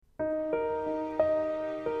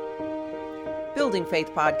Building Faith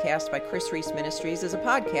podcast by Chris Reese Ministries is a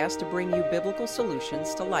podcast to bring you biblical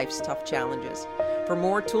solutions to life's tough challenges. For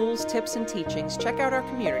more tools, tips, and teachings, check out our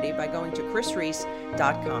community by going to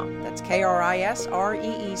chrisreese.com. That's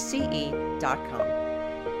KRISREECE.com.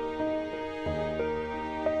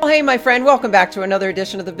 Well, hey, my friend, welcome back to another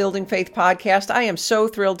edition of the Building Faith podcast. I am so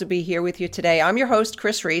thrilled to be here with you today. I'm your host,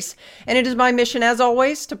 Chris Reese, and it is my mission, as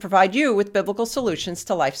always, to provide you with biblical solutions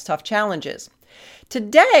to life's tough challenges.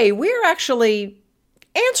 Today, we're actually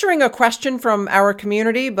answering a question from our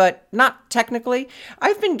community, but not technically.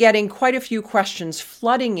 I've been getting quite a few questions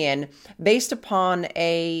flooding in based upon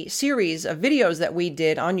a series of videos that we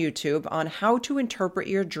did on YouTube on how to interpret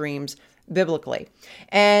your dreams biblically.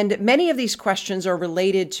 And many of these questions are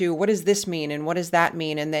related to what does this mean and what does that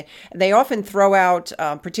mean? And they often throw out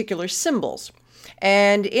particular symbols.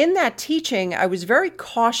 And in that teaching, I was very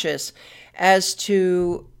cautious as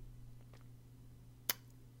to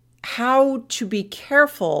how to be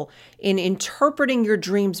careful in interpreting your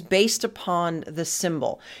dreams based upon the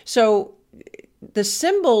symbol. So the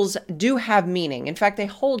symbols do have meaning. In fact, they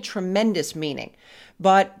hold tremendous meaning,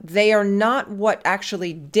 but they are not what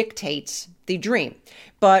actually dictates the dream.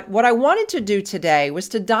 But what I wanted to do today was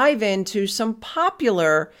to dive into some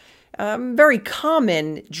popular, very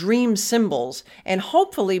common dream symbols and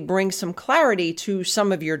hopefully bring some clarity to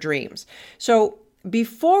some of your dreams. So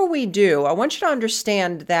before we do, I want you to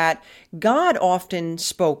understand that God often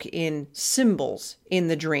spoke in symbols in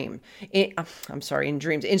the dream. In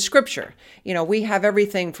dreams, in Scripture. You know, we have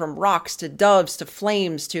everything from rocks to doves to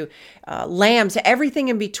flames to lambs, to everything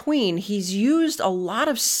in between. He's used a lot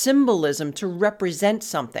of symbolism to represent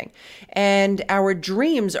something. And our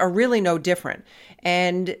dreams are really no different.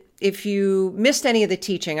 And if you missed any of the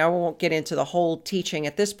teaching, I won't get into the whole teaching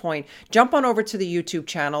at this point. Jump on over to the YouTube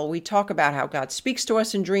channel. We talk about how God speaks to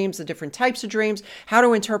us in dreams, the different types of dreams, how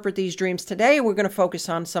to interpret these dreams. Today, we're going to focus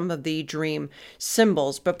on some of the dream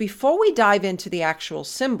symbols. But before we dive into the actual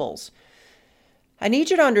symbols, I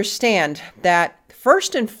need you to understand that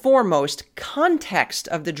first and foremost, context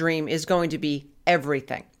of the dream is going to be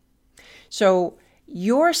everything. So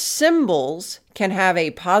your symbols can have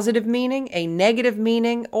a positive meaning, a negative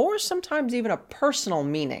meaning, or sometimes even a personal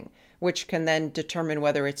meaning, which can then determine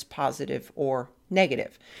whether it's positive or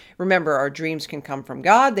negative. Remember, our dreams can come from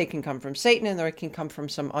God, they can come from Satan, and they can come from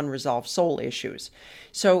some unresolved soul issues.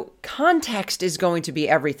 So context is going to be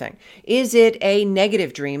everything. Is it a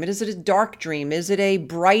negative dream? Is it a dark dream? Is it a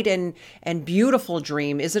bright and beautiful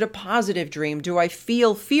dream? Is it a positive dream? Do I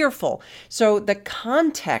feel fearful? So the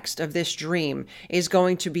context of this dream is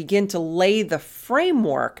going to begin to lay the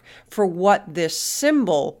framework for what this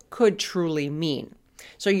symbol could truly mean.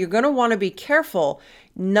 So you're going to want to be careful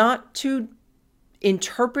not to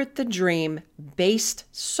interpret the dream based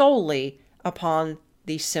solely upon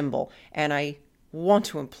the symbol. And I want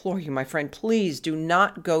to implore you, my friend, please do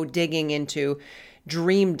not go digging into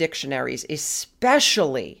dream dictionaries,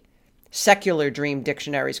 especially secular dream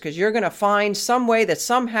dictionaries, because you're going to find some way that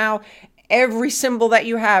somehow every symbol that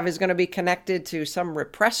you have is going to be connected to some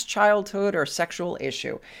repressed childhood or sexual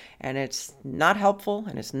issue. And it's not helpful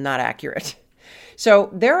and it's not accurate.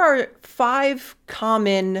 So there are 5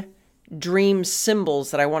 common dream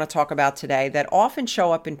symbols that I want to talk about today that often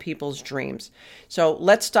show up in people's dreams. So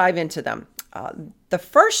let's dive into them. The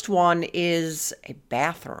first one is a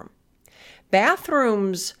bathroom.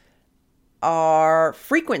 Bathrooms are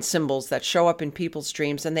frequent symbols that show up in people's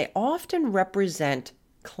dreams, and they often represent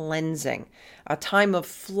cleansing, a time of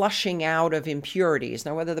flushing out of impurities.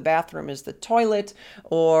 Now, whether the bathroom is the toilet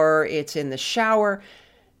or it's in the shower,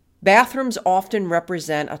 bathrooms often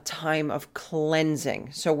represent a time of cleansing.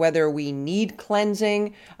 So whether we need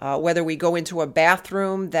cleansing, whether we go into a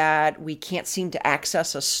bathroom that we can't seem to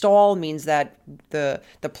access a stall, means that the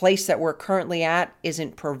place that we're currently at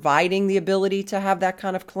isn't providing the ability to have that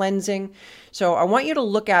kind of cleansing. So I want you to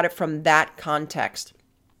look at it from that context.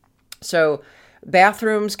 So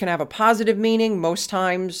bathrooms can have a positive meaning. Most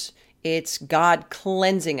times it's God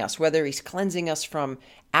cleansing us, whether he's cleansing us from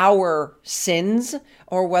our sins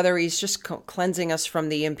or whether he's just cleansing us from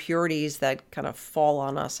the impurities that kind of fall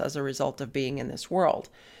on us as a result of being in this world.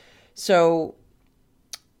 So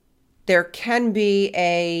there can be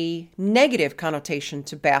a negative connotation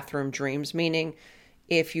to bathroom dreams, meaning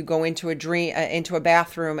if you go into a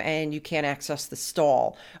bathroom and you can't access the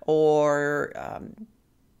stall, or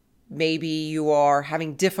maybe you are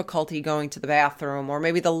having difficulty going to the bathroom, or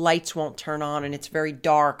maybe the lights won't turn on and it's very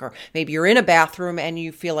dark, or maybe you're in a bathroom and you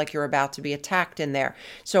feel like you're about to be attacked in there.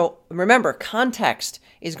 So remember, context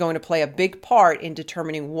is going to play a big part in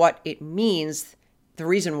determining what it means, the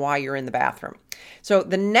reason why you're in the bathroom. So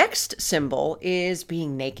the next symbol is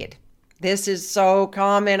being naked. This is so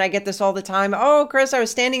common. I get this all the time. Oh, Chris, I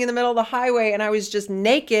was standing in the middle of the highway and I was just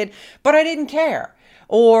naked, but I didn't care.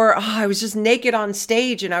 Or I was just naked on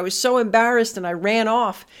stage and I was so embarrassed and I ran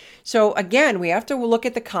off. So again, we have to look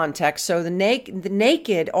at the context. So the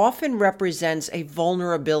naked often represents a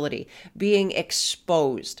vulnerability, being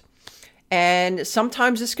exposed. And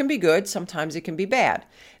sometimes this can be good, sometimes it can be bad.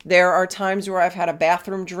 There are times where I've had a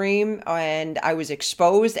bathroom dream and I was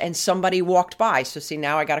exposed and somebody walked by. So see,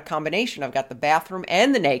 now I got a combination. I've got the bathroom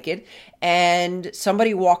and the naked, and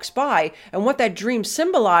somebody walks by. And what that dream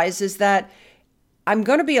symbolizes is that I'm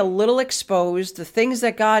going to be a little exposed. The things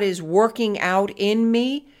that God is working out in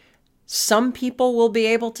me, some people will be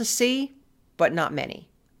able to see, but not many.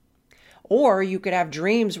 Or you could have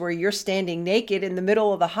dreams where you're standing naked in the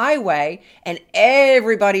middle of the highway and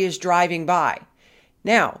everybody is driving by.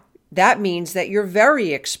 Now, that means that you're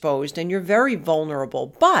very exposed and you're very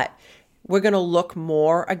vulnerable, but we're going to look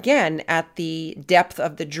more again at the depth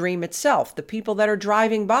of the dream itself. The people that are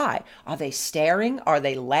driving by, are they staring? Are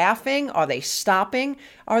they laughing? Are they stopping?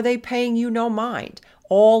 Are they paying you no mind?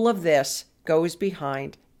 All of this goes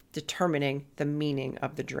behind determining the meaning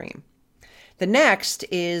of the dream. The next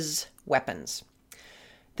is weapons.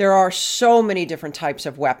 There are so many different types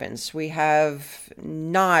of weapons. We have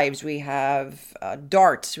knives, we have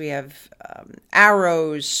darts, we have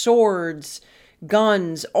arrows, swords,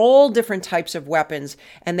 guns, all different types of weapons,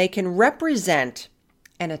 and they can represent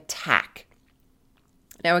an attack.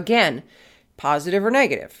 Now again, positive or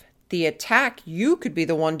negative. The attack, you could be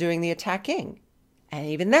the one doing the attacking, and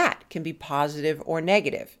even that can be positive or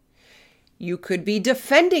negative. You could be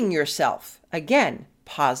defending yourself, again,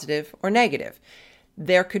 positive or negative.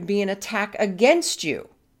 There could be an attack against you,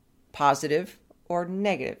 positive or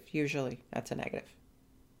negative. Usually that's a negative.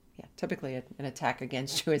 Yeah, typically an attack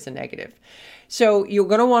against you is a negative. So you're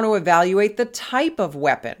going to want to evaluate the type of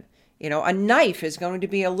weapon. A knife is going to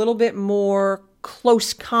be a little bit more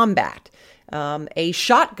close combat. A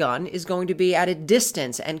shotgun is going to be at a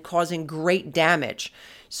distance and causing great damage.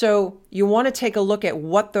 So you want to take a look at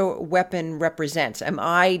what the weapon represents. Am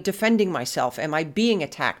I defending myself? Am I being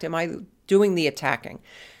attacked? Am I doing the attacking?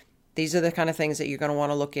 These are the kind of things that you're going to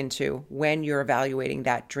want to look into when you're evaluating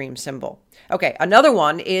that dream symbol. Okay, another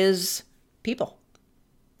one is people.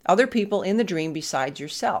 Other people in the dream besides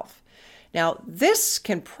yourself. Now, this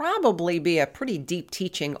can probably be a pretty deep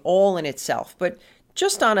teaching all in itself, but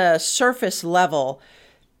just on a surface level,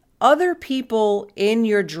 other people in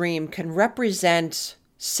your dream can represent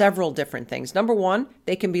several different things. Number one,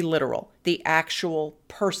 they can be literal, the actual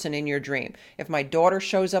person in your dream. If my daughter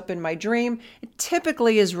shows up in my dream, it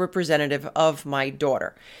typically is representative of my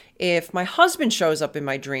daughter. If my husband shows up in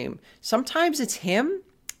my dream, sometimes it's him,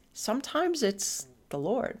 sometimes it's the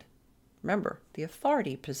Lord. Remember, the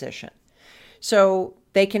authority position. So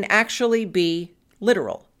they can actually be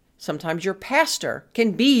literal. Sometimes your pastor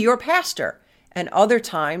can be your pastor, and other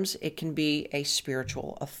times it can be a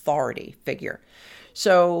spiritual authority figure.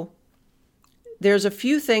 So there's a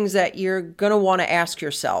few things that you're going to want to ask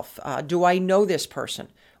yourself. Do I know this person?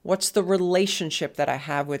 What's the relationship that I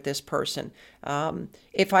have with this person?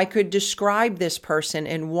 If I could describe this person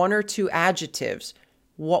in one or two adjectives,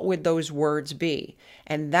 what would those words be?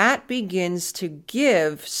 And that begins to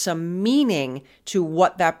give some meaning to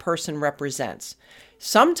what that person represents.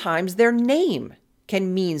 Sometimes their name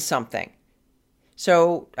can mean something.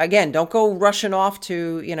 So again, don't go rushing off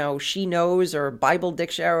to, She Knows or Bible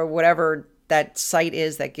Dictionary or whatever that site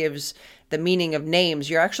is that gives the meaning of names.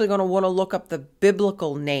 You're actually going to want to look up the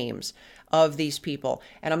biblical names of these people.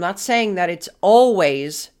 And I'm not saying that it's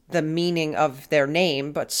always the meaning of their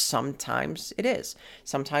name, but sometimes it is.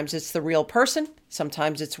 Sometimes it's the real person.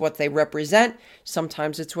 Sometimes it's what they represent.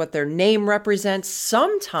 Sometimes it's what their name represents.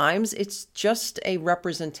 Sometimes it's just a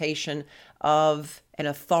representation of an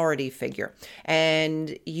authority figure.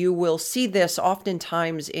 And you will see this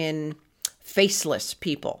oftentimes in faceless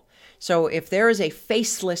people. So if there is a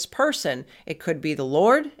faceless person, it could be the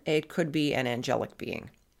Lord, it could be an angelic being.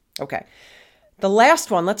 Okay. The last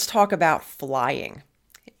one, let's talk about flying.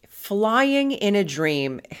 Flying in a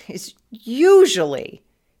dream is usually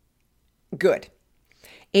good.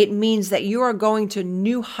 It means that you are going to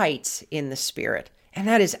new heights in the spirit. And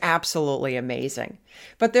that is absolutely amazing.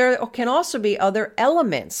 But there can also be other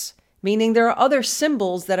elements, meaning there are other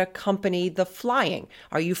symbols that accompany the flying.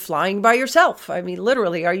 Are you flying by yourself? I mean,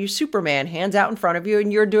 literally, are you Superman, hands out in front of you,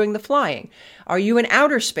 and you're doing the flying? Are you in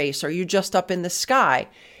outer space? Are you just up in the sky?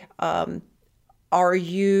 Are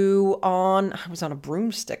you I was on a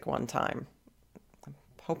broomstick one time.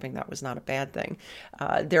 hoping that was not a bad thing.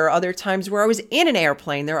 There are other times where I was in an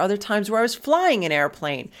airplane. There are other times where I was flying an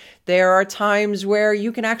airplane. There are times where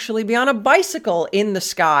you can actually be on a bicycle in the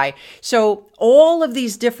sky. So all of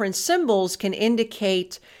these different symbols can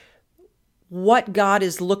indicate what God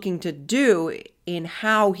is looking to do in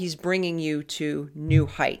how he's bringing you to new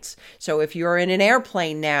heights. So if you're in an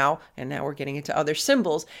airplane now, and now we're getting into other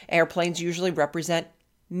symbols, airplanes usually represent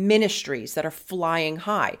ministries that are flying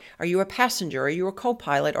high. Are you a passenger? Are you a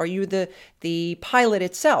co-pilot? Are you the pilot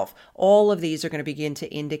itself? All of these are going to begin to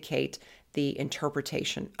indicate the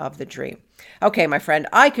interpretation of the dream. Okay, my friend,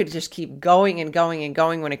 I could just keep going and going and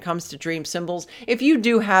going when it comes to dream symbols. If you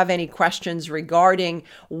do have any questions regarding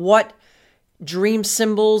what dream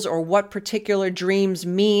symbols or what particular dreams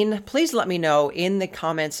mean, please let me know in the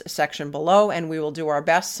comments section below, and we will do our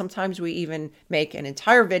best. Sometimes we even make an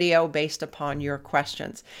entire video based upon your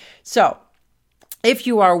questions. So if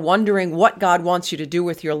you are wondering what God wants you to do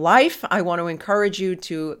with your life, I want to encourage you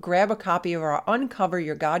to grab a copy of our Uncover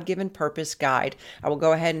Your God-Given Purpose guide. I will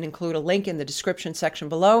go ahead and include a link in the description section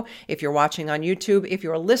below. If you're watching on YouTube, if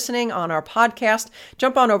you're listening on our podcast,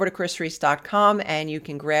 jump on over to chrisreese.com and you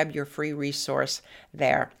can grab your free resource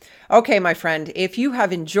there. Okay, my friend, if you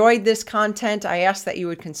have enjoyed this content, I ask that you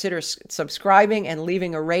would consider subscribing and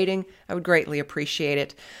leaving a rating. I would greatly appreciate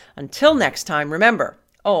it. Until next time, remember,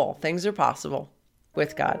 all things are possible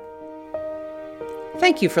with God.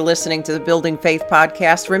 Thank you for listening to the Building Faith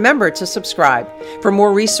podcast. Remember to subscribe. For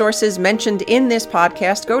more resources mentioned in this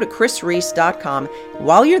podcast, go to chrisreese.com.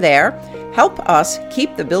 While you're there, help us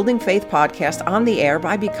keep the Building Faith podcast on the air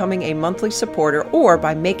by becoming a monthly supporter or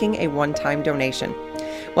by making a one-time donation.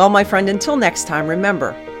 Well, my friend, until next time,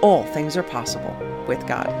 remember, all things are possible with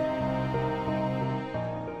God.